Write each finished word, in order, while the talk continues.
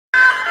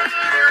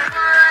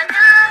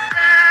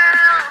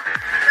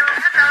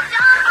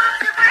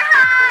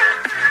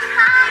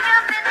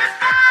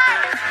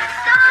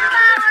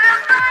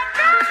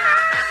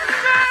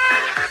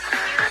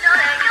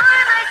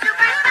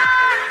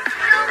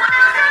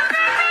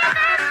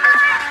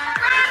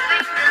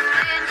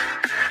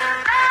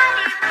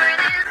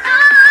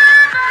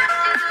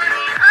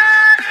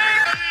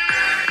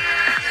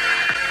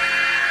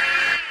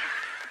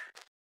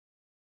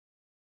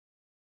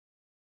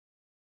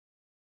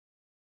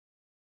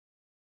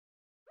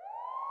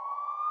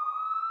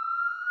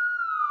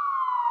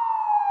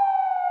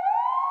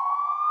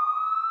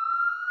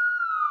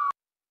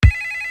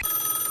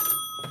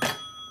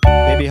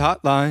Baby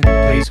hotline,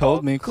 please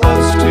hold me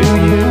close to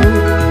you.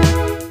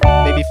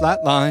 Baby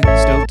flatline,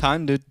 still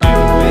time to do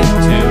it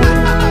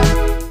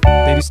too.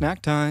 Baby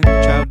snack time,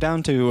 chow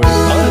down to her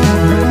butt in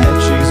her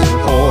head. She's a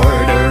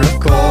hoarder of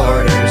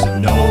quarters,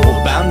 no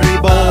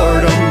boundary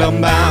boredom, no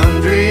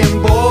boundary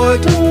and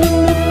boredom.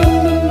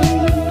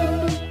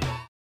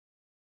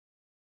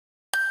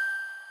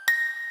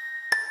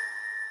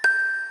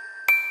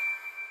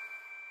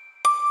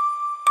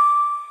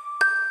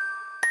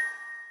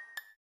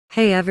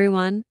 Hey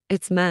everyone,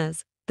 it's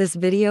Mez. This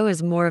video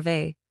is more of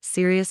a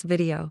serious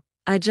video.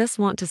 I just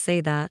want to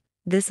say that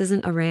this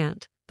isn't a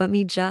rant, but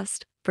me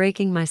just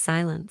breaking my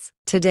silence.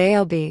 Today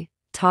I'll be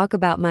talk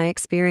about my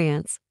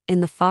experience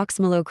in the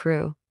FoxMallow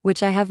crew,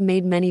 which I have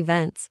made many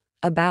vents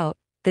about.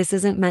 This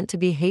isn't meant to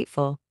be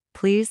hateful.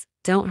 Please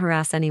don't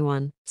harass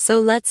anyone. So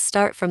let's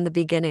start from the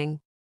beginning.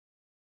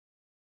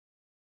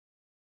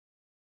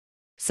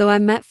 So I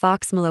met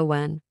FoxMallow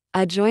when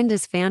I joined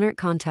his fanart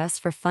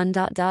contest for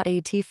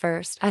fun.at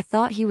first. I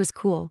thought he was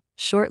cool.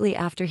 Shortly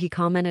after, he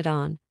commented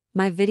on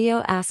my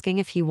video asking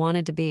if he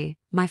wanted to be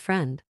my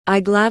friend. I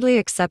gladly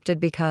accepted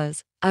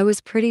because I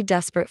was pretty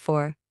desperate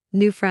for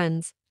new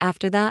friends.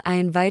 After that, I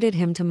invited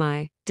him to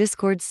my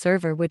Discord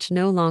server, which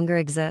no longer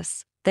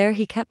exists. There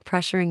he kept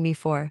pressuring me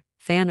for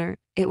fanart.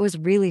 It was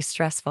really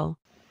stressful.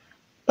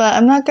 But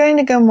I'm not going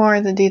to go more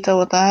into detail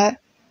with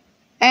that.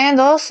 And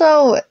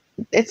also,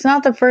 it's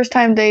not the first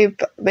time they've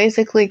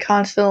basically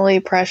constantly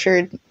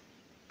pressured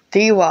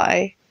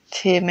DY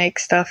to make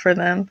stuff for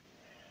them.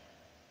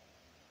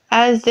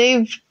 As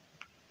they've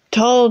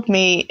told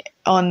me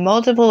on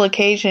multiple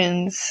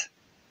occasions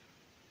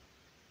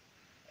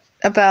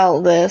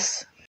about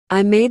this.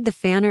 I made the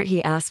fanart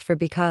he asked for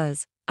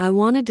because I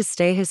wanted to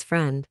stay his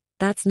friend.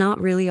 That's not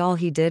really all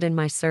he did in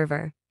my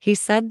server. He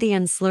said the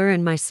N slur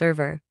in my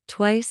server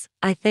twice,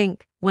 I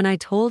think. When I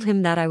told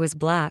him that I was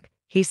black,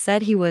 he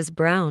said he was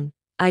brown.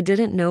 I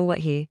didn't know what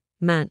he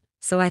meant,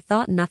 so I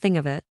thought nothing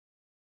of it.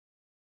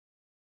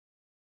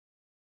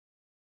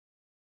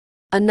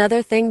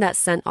 Another thing that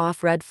sent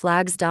off red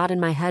flags in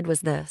my head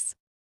was this.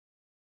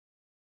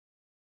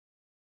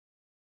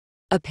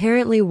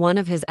 Apparently one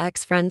of his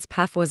ex-friends'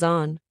 path was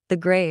on the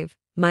grave.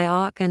 My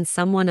awk and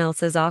someone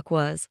else's awk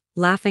was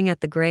laughing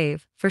at the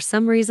grave. For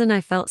some reason I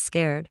felt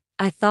scared.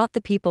 I thought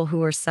the people who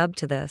were subbed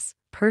to this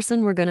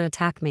person were gonna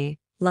attack me.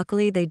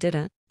 Luckily they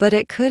didn't. But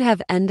it could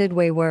have ended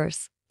way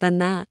worse than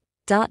that.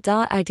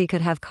 It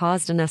could have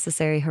caused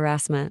unnecessary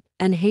harassment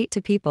and hate to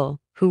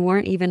people who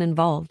weren't even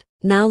involved.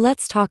 Now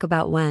let's talk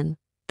about when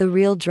the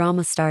real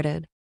drama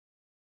started.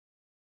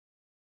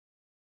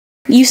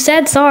 You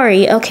said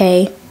sorry,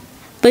 okay,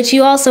 but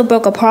you also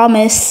broke a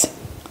promise.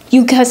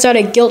 You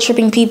started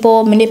guilt-tripping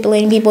people,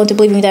 manipulating people into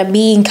believing that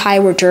me and Kai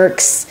were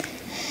jerks.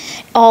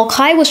 All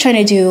Kai was trying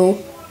to do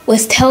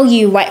was tell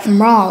you right from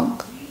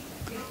wrong.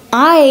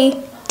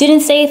 I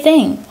didn't say a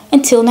thing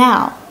until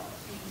now.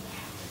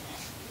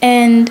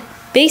 And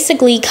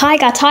basically, Kai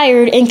got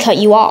tired and cut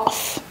you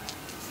off.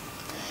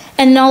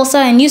 And all of a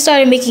sudden, you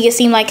started making it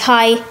seem like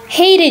Kai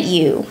hated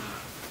you.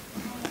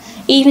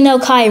 Even though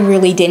Kai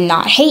really did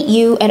not hate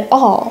you at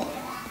all.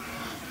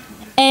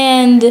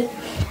 And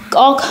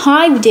all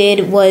Kai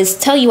did was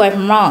tell you right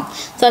from wrong.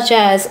 Such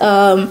as,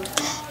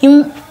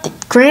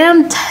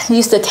 Graham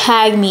used to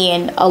tag me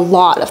in a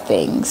lot of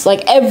things.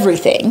 Like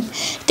everything.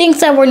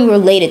 Things that weren't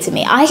related to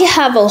me. I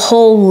have a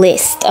whole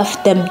list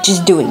of them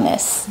just doing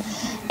this.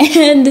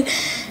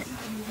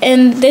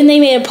 And then they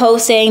made a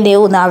post saying they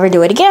will never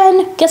do it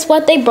again. Guess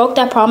what? They broke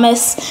that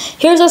promise.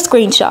 Here's a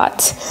screenshot.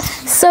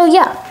 So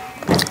yeah,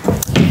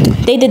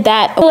 they did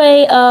that.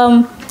 Anyway,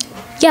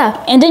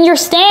 yeah, and then your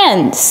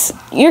stands.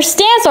 Your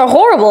stands are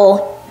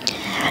horrible.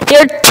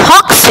 They're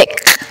toxic.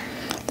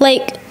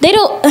 Like, they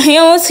don't, I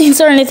almost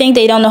starting to think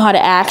they don't know how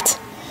to act.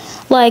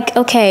 Like,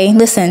 okay,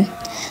 listen.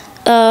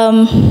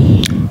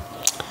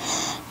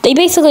 They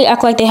basically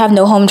act like they have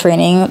no home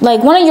training.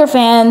 Like, one of your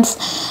fans,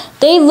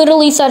 they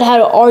literally started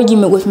had an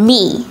argument with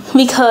me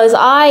because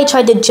I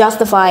tried to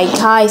justify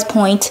Kai's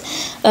point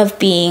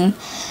of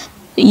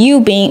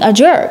you being a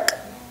jerk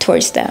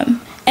towards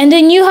them. And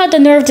then you had the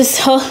nerve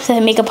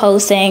to make a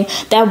post saying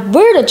that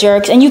we're the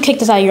jerks and you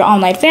kicked us out of your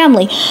online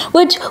family,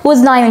 which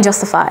was not even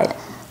justified.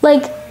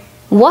 Like,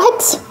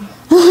 what?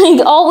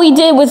 Like, all we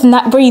did was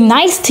not be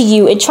nice to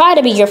you and try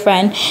to be your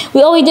friend.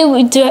 All we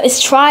did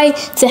is try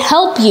to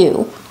help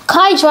you.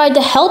 Kai tried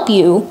to help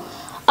you.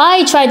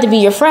 I tried to be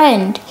your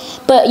friend,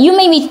 but you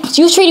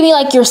treated me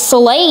like your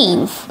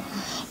slave.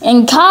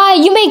 And Kai,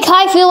 you made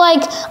Kai feel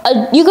like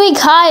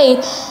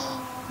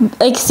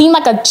seem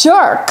like a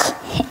jerk.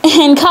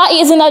 And Kai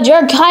isn't a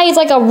jerk. Kai is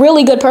like a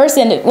really good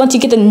person once you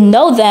get to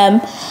know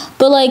them.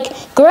 But like,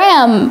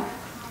 Graham,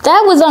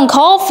 that was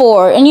uncalled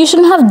for, and you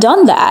shouldn't have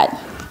done that.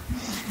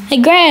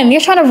 Hey, Graham,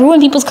 you're trying to ruin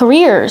people's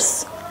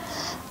careers.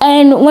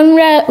 And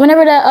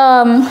whenever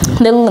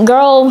the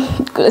girl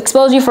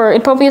exposed you for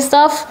inappropriate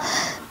stuff,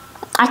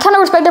 I kind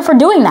of respect her for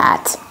doing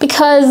that. Because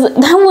because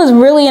that was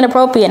really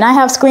inappropriate, and I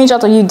have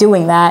screenshots of you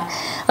doing that,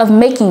 of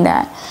making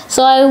that.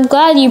 So I'm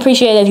glad you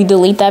appreciate it if you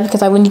delete that,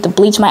 because I would need to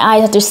bleach my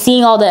eyes after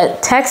seeing all the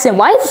text. And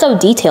why is it so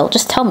detailed?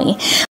 Just tell me.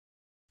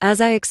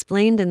 As I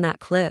explained in that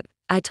clip,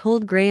 I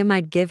told Graham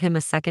I'd give him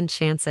a second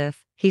chance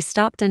if he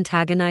stopped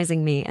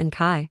antagonizing me and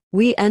Kai.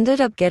 We ended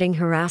up getting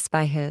harassed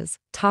by his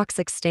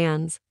toxic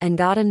stans and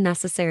got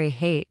unnecessary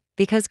hate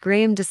because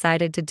Graham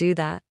decided to do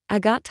that. I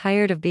got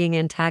tired of being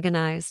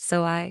antagonized,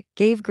 so I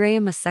gave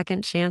Graham a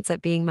second chance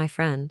at being my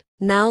friend.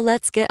 Now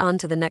let's get on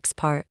to the next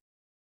part.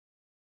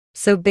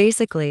 So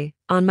basically,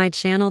 on my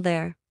channel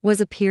there was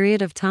a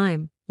period of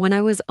time when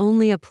I was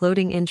only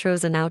uploading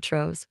intros and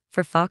outros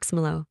for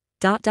FoxMallow.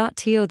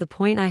 To the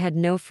point I had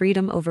no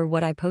freedom over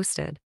what I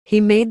posted.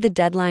 He made the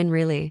deadline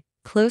really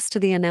close to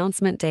the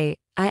announcement date.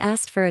 I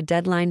asked for a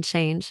deadline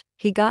change.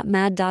 He got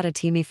mad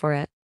at me for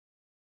it.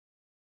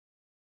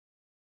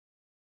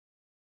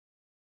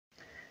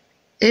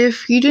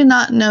 If you do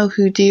not know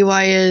who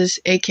DY is,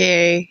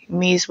 aka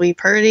Measly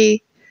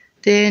Purdy,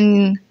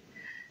 then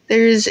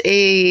there's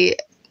a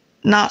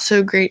not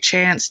so great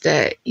chance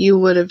that you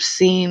would have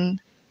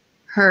seen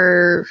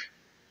her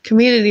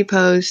community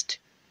post,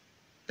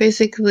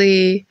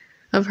 basically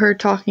of her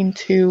talking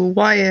to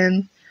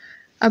YN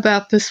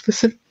about this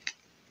specific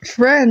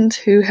friend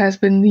who has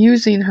been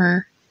using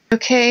her.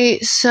 Okay,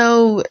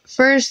 so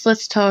first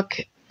let's talk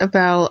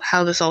about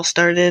how this all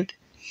started.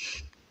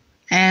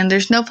 And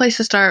there's no place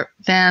to start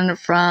than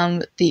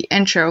from the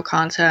intro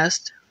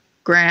contest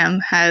Graham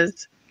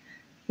has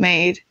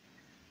made.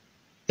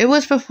 It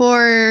was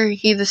before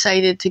he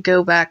decided to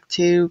go back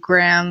to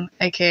Graham,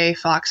 aka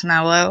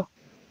FoxMallow,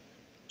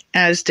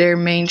 as their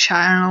main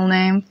channel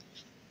name.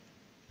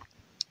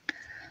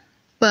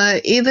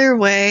 But either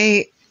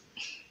way,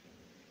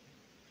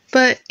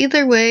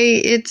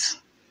 it's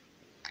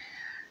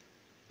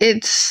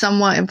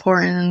somewhat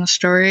important in the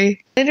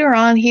story. Later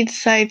on, he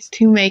decides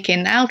to make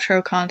an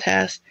outro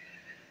contest,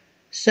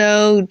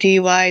 so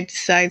DY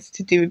decides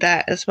to do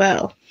that as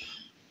well.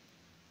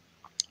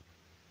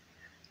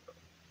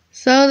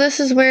 So this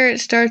is where it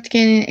starts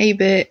getting a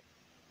bit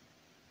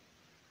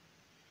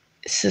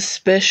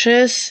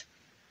suspicious.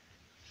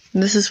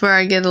 This is where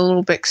I get a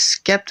little bit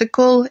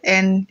skeptical,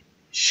 and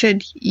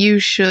you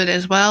should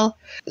as well.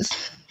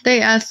 They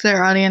asked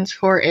their audience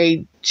for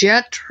a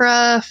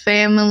Jetra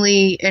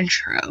family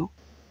intro.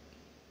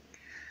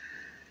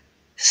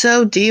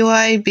 So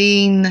DY,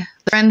 being the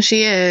friend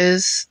she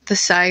is,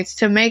 decides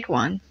to make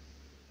one.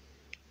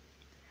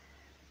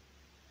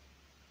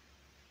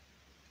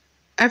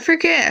 I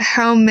forget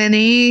how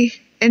many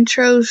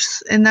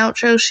intros and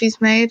outros she's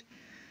made,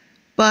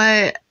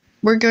 but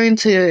we're going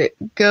to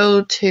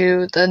go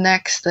to the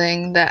next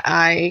thing that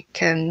I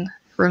can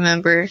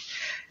remember,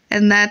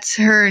 and that's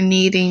her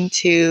needing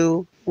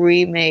to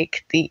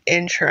remake the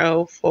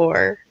intro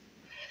for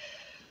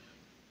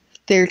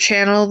their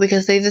channel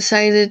because they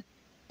decided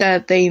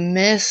that they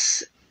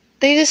miss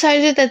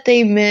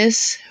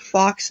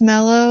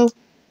FoxMallow,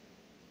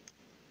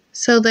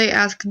 so they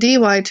asked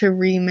DY to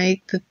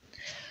remake the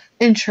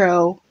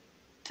intro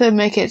to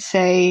make it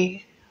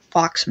say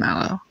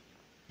FoxMallow.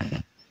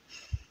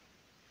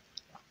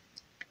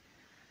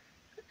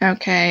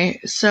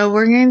 Okay, so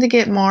we're going to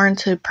get more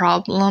into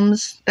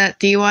problems that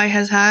DY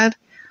has had.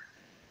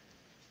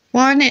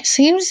 One, it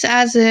seems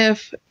as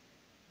if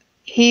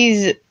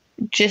he's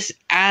just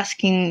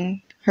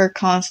asking her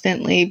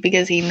constantly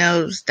because he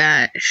knows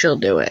that she'll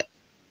do it.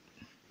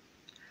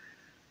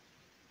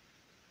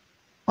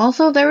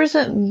 Also,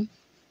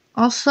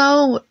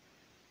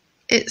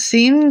 it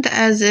seemed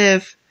as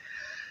if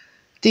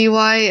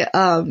DY,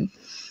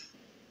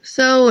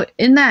 so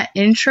in that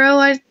intro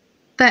I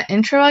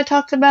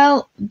talked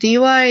about,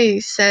 DY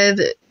said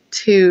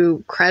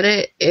to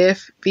credit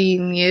if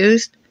being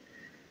used,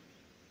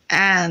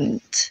 and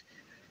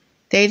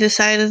they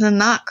decided to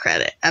not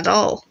credit at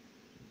all.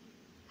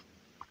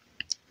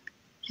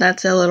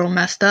 That's a little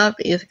messed up,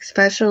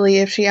 especially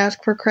if she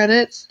asked for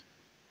credits.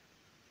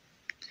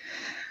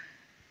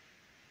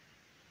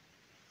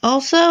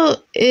 Also,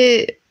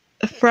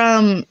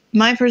 from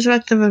my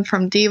perspective and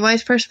from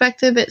DY's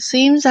perspective, it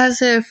seems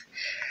as if,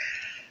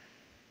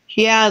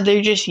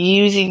 they're just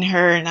using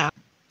her now.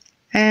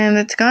 And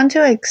it's gone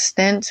to an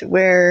extent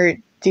where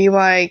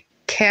DY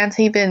can't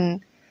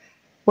even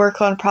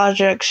work on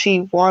projects she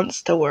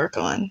wants to work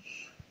on.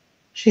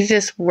 She's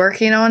just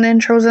working on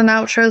intros and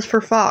outros for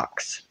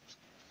Fox,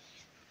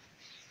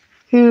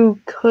 who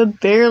could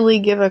barely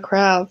give a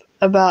crap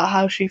about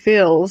how she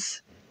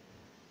feels,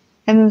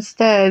 and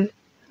instead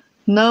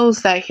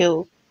knows that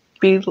she'll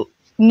be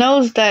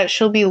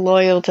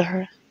loyal to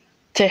him.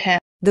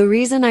 The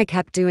reason I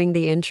kept doing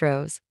the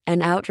intros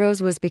and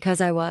outros was because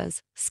I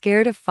was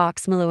scared of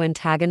FoxMallow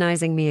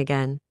antagonizing me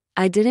again.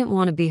 I didn't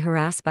want to be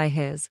harassed by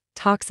his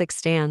toxic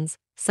stans.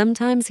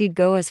 Sometimes he'd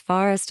go as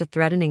far as to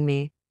threatening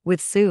me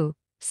with Sue,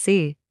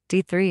 C,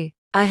 D3.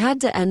 I had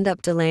to end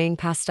up delaying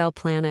Pastel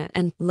Planet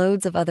and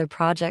loads of other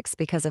projects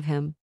because of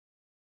him.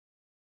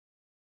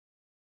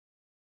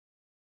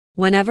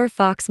 Whenever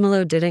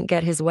FoxMallow didn't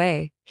get his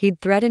way, he'd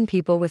threaten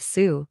people with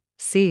Sue,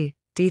 C.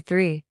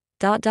 D3.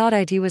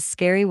 It was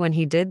scary when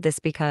he did this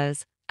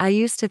because I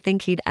used to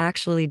think he'd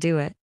actually do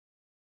it.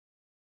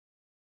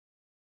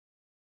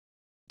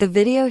 The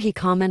video he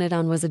commented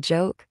on was a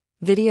joke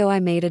video I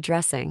made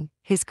addressing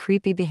his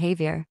creepy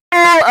behavior.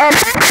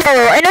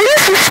 FoxMallow, I know you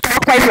used to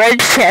stalk my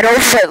friend's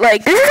channels, but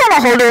like, this is on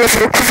a whole new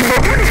level.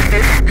 What is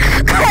this?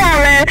 Come on,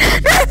 man.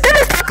 This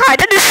is the kind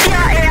of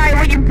AI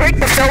when you break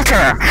the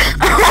filter.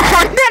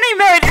 Oh, then he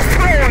made his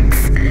phones.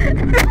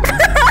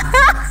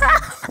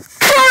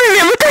 Sorry,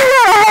 but this is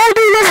on a whole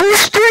new level,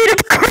 straight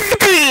up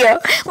creepy.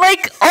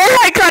 Like, oh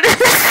my god, this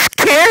is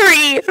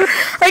scary.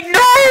 Like,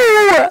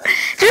 no.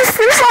 Just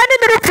find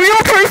another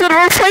real person to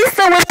replace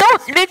them with.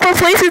 Don't make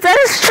replacements. That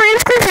is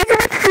strange because you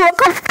make me feel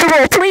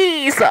uncomfortable,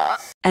 please.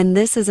 And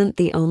this isn't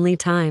the only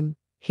time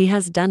he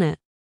has done it.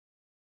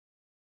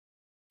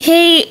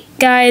 Hey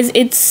guys,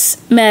 it's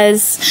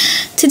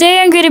Mez. Today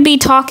I'm going to be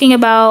talking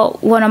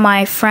about one of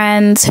my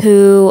friends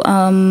who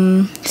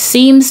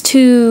seems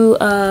to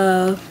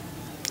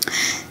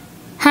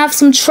have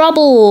some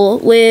trouble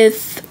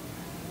with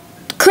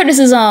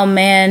criticism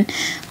and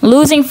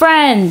losing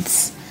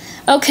friends.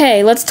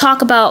 Okay, let's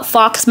talk about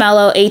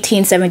FoxMallow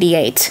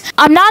 1878.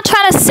 I'm not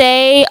trying to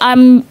say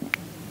I'm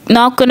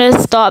not gonna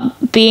stop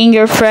being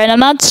your friend. I'm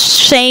not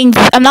saying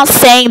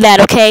that,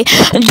 okay?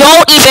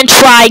 Don't even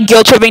try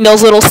guilt tripping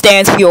those little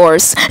stands of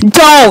yours.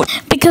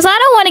 Don't! Because I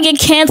don't want to get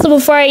canceled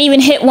before I even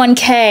hit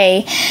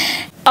 1K.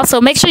 Also,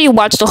 make sure you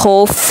watch the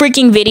whole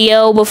freaking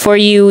video before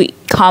you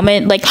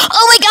comment like,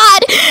 oh my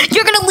god,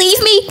 you're gonna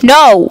leave me?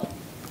 No.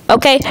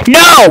 Okay?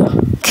 No!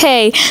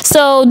 Okay,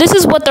 so this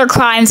is what their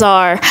crimes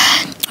are.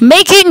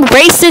 Making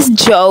racist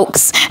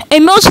jokes,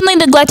 emotionally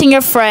neglecting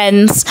your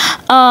friends,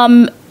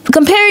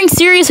 comparing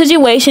serious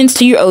situations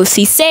to your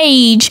OC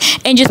Sage,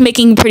 and just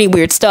making pretty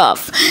weird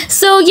stuff.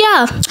 So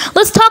yeah,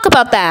 let's talk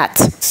about that.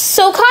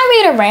 So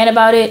Kai made a rant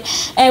about it,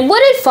 and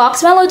what did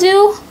FoxMallow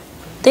do?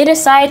 They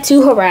decided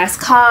to harass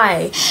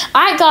Kai.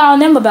 I got on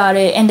them about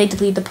it, and they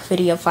deleted the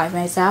video 5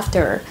 minutes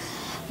after.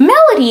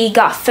 Melody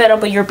got fed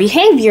up with your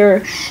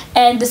behavior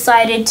and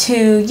decided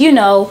to, you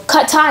know,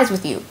 cut ties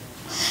with you.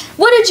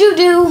 What did you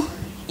do?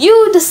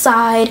 You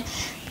decide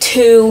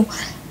to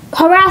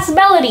harass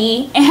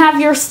Melody and have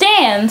your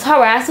stans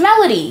harass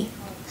Melody.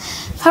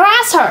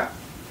 Harass her.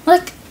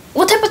 Like,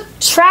 what type of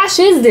trash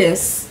is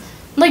this?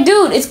 Like,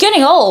 dude, it's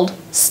getting old.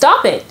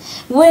 Stop it.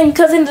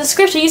 Because in the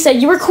description you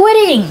said you were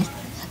quitting.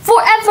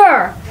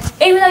 Forever.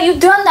 Even though you've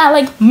done that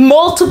like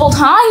multiple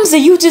times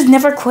and you just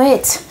never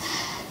quit.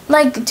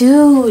 Like,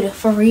 dude,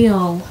 for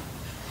real.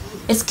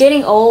 It's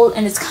getting old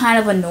and it's kind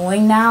of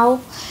annoying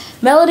now.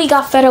 Melody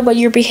got fed up with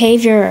your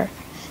behavior.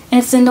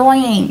 And it's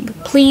annoying.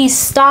 Please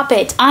stop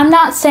it. I'm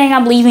not saying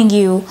I'm leaving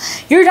you.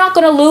 You're not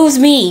gonna lose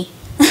me.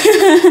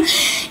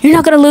 You're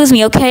not gonna lose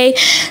me, okay?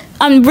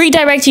 I'm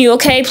redirecting you,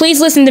 okay? Please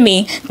listen to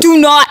me. Do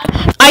not.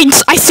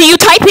 I see you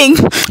typing.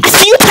 I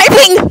see you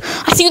typing.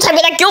 I see you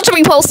typing that guilt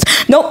tripping post.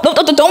 No,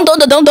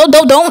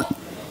 don't.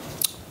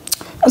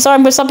 I'm sorry,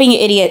 I'm gonna stop being an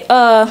idiot.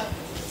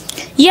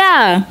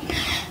 Yeah.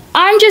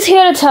 I'm just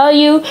here to tell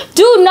you,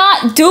 do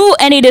not do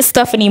any of this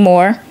stuff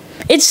anymore.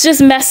 It's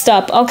just messed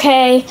up,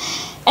 okay?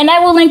 And I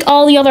will link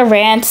all the other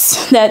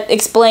rants that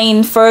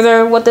explain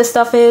further what this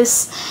stuff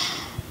is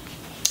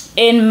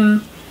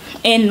in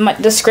my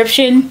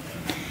description.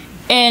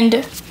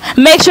 And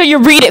make sure you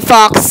read it,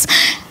 Fox.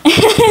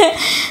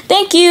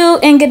 Thank you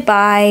and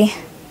goodbye.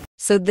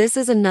 So this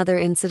is another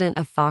incident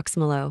of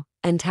FoxMallow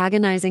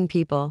antagonizing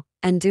people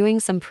and doing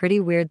some pretty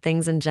weird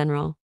things in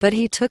general. But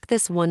he took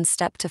this one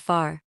step too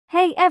far.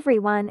 Hey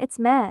everyone, it's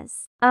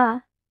Mez.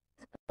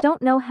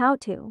 Don't know how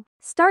to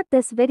start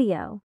this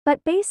video,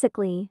 but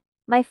basically,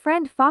 my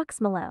friend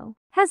FoxMallow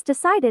has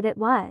decided it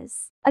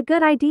was a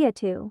good idea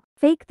to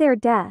fake their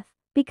death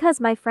because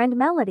my friend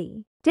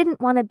Melody didn't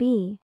want to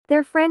be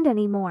their friend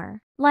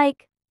anymore.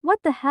 Like, what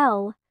the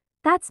hell?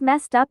 That's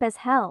messed up as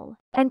hell.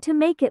 And to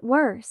make it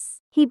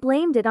worse, he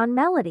blamed it on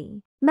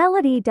Melody.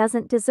 Melody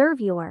doesn't deserve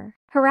your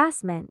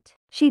harassment.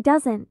 She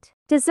doesn't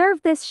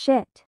deserve this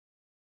shit.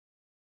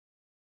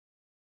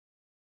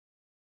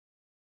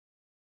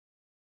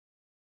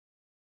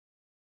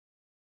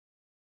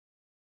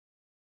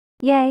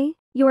 Yay,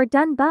 you're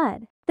done,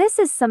 bud. This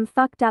is some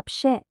fucked up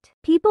shit.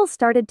 People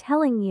started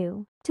telling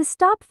you to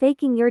stop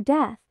faking your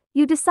death.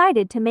 You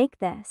decided to make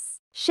this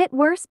shit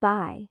worse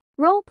by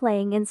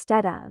role-playing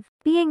instead of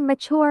being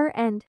mature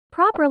and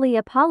properly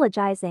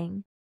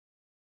apologizing.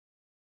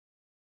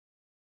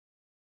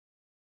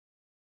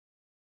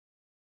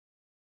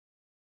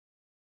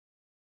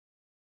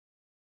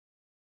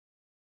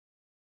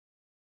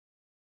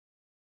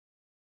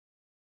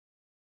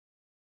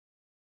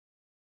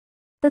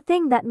 The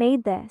thing that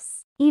made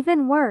this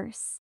even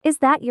worse is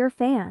that your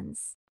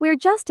fans were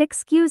just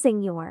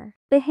excusing your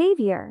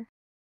behavior.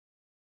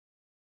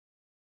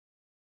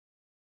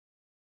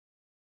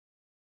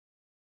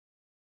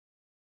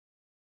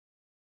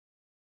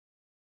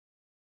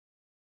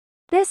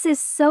 This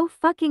is so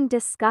fucking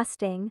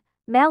disgusting.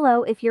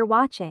 Mallow, if you're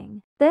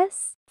watching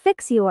this,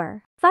 fix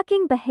your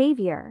fucking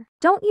behavior.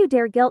 Don't you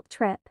dare guilt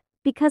trip,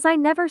 because I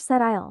never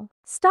said I'll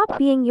Stop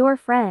being your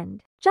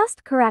friend.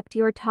 Just correct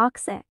your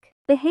toxic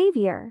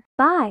behavior.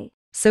 Bye.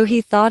 So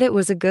he thought it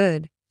was a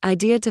good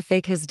idea to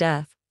fake his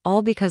death,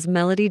 all because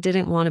Melody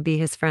didn't want to be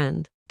his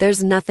friend.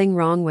 There's nothing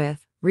wrong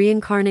with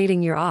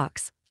reincarnating your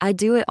ox. I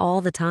do it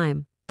all the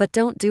time, but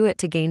don't do it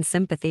to gain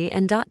sympathy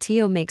and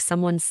 .to make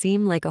someone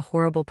seem like a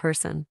horrible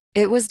person.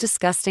 It was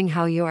disgusting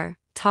how your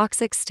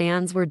toxic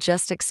stans were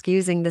just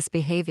excusing this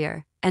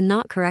behavior and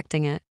not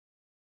correcting it.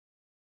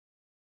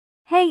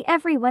 Hey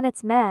everyone,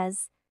 it's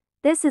Mez.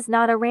 This is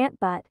not a rant,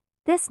 but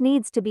this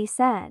needs to be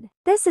said.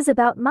 This is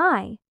about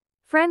my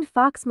friend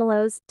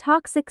FoxMallow's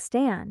toxic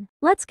stan.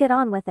 Let's get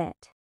on with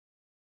it.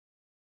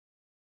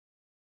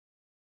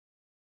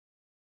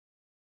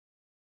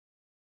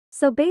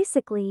 So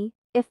basically,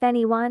 if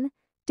anyone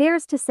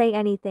dares to say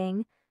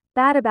anything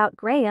bad about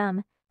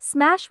Graham,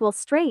 Smash will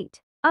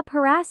straight up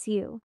harass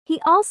you.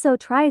 He also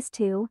tries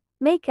to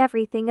make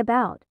everything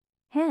about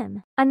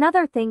him.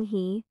 Another thing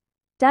he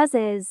does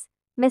is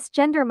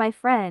misgender my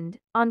friend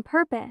on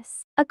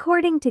purpose.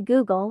 According to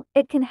Google,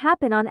 it can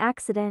happen on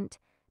accident,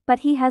 but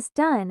he has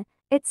done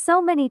it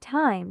so many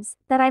times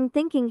that I'm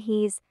thinking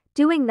he's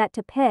doing that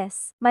to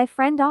piss my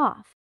friend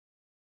off.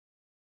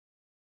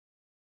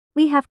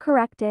 We have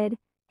corrected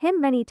him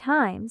many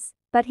times,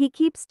 but he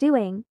keeps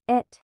doing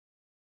it.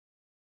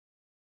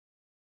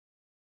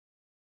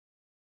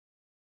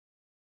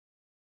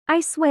 I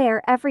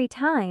swear every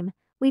time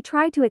we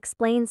try to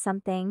explain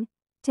something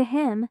to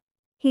him,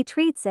 he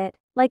treats it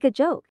like a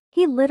joke.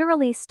 He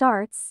literally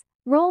starts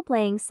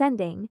role-playing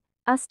sending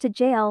us to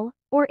jail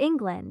or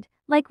England.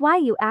 Like, why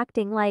you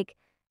acting like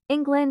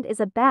England is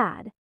a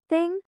bad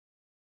thing?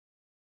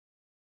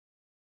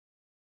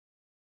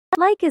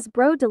 Like, is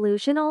bro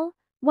delusional?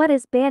 What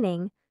is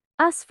banning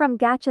us from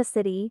Gacha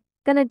City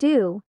gonna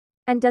do?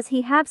 And does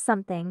he have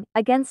something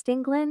against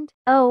England?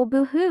 Oh,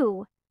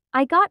 boo-hoo.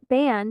 I got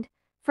banned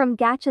from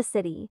Gacha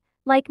City.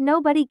 Like,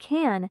 nobody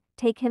can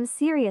take him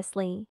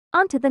seriously.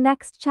 On to the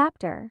next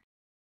chapter.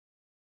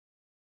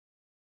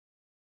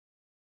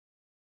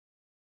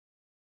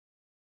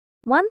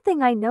 One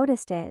thing I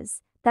noticed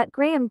is that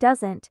Graham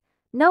doesn't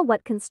know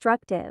what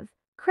constructive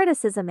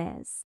criticism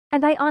is.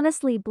 And I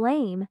honestly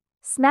blame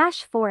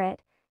Smash for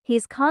it.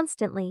 He's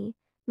constantly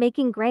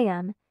making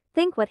Graham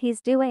think what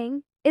he's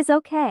doing is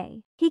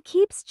okay. He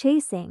keeps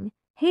chasing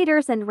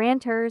haters and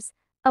ranters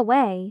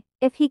away.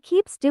 If he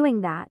keeps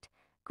doing that,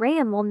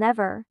 Graham will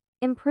never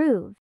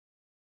improve.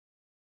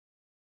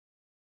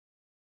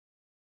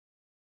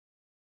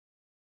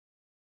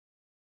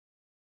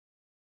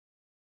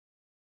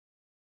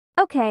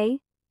 Okay,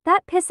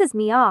 that pisses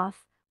me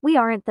off. We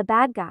aren't the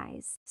bad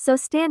guys. So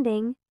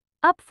standing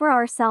up for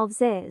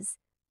ourselves is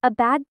a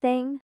bad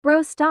thing?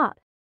 Bro, stop.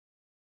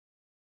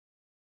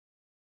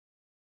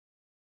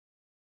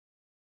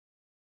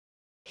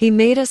 He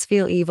made us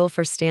feel evil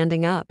for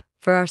standing up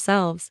for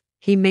ourselves.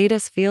 He made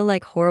us feel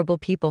like horrible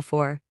people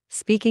for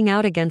speaking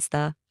out against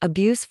the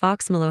abuse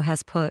FoxMallow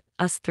has put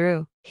us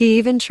through. He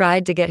even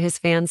tried to get his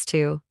fans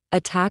to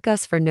attack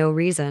us for no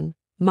reason.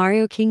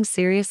 Mario King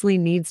seriously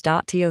needs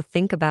to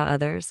think about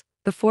others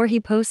before he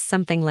posts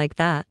something like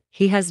that.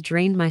 He has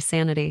drained my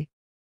sanity.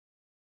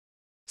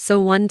 So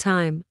one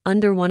time,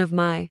 under one of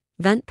my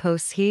vent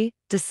posts, he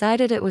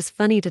decided it was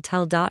funny to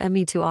tell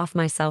me to off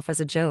myself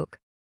as a joke.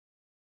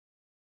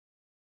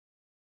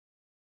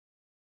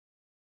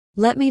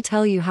 Let me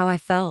tell you how I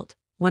felt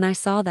when I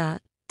saw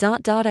that.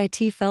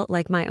 It felt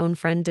like my own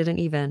friend didn't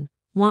even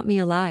want me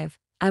alive.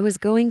 I was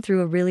going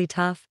through a really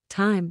tough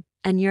time,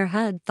 and your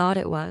head thought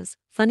it was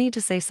funny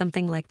to say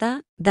something like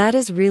that? That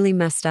is really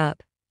messed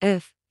up.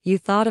 If you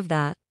thought of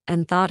that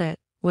and thought it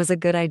was a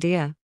good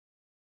idea,